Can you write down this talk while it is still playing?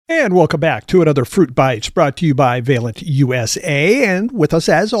And welcome back to another Fruit Bites brought to you by Valent USA. And with us,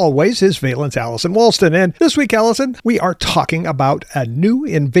 as always, is Valent's Allison Walston. And this week, Allison, we are talking about a new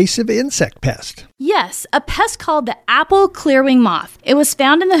invasive insect pest. Yes, a pest called the apple clearwing moth. It was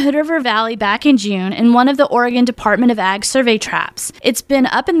found in the Hood River Valley back in June in one of the Oregon Department of Ag survey traps. It's been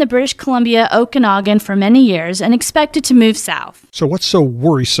up in the British Columbia Okanagan for many years and expected to move south. So what's so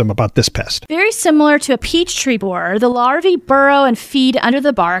worrisome about this pest? Very similar to a peach tree borer, the larvae burrow and feed under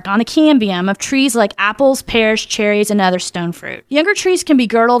the bark on the cambium of trees like apples, pears, cherries, and other stone fruit. Younger trees can be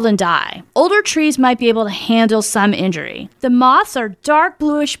girdled and die. Older trees might be able to handle some injury. The moths are dark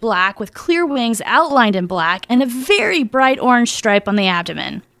bluish black with clear wings outlined in black and a very bright orange stripe on the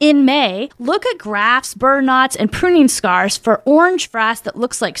abdomen. In May, look at grafts, burr knots, and pruning scars for orange frass that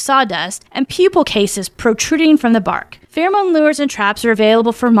looks like sawdust and pupil cases protruding from the bark. Pheromone lures and traps are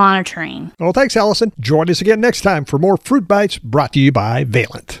available for monitoring. Well, thanks, Allison. Join us again next time for more Fruit Bites brought to you by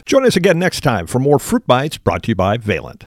Valent. Join us again next time for more Fruit Bites brought to you by Valent.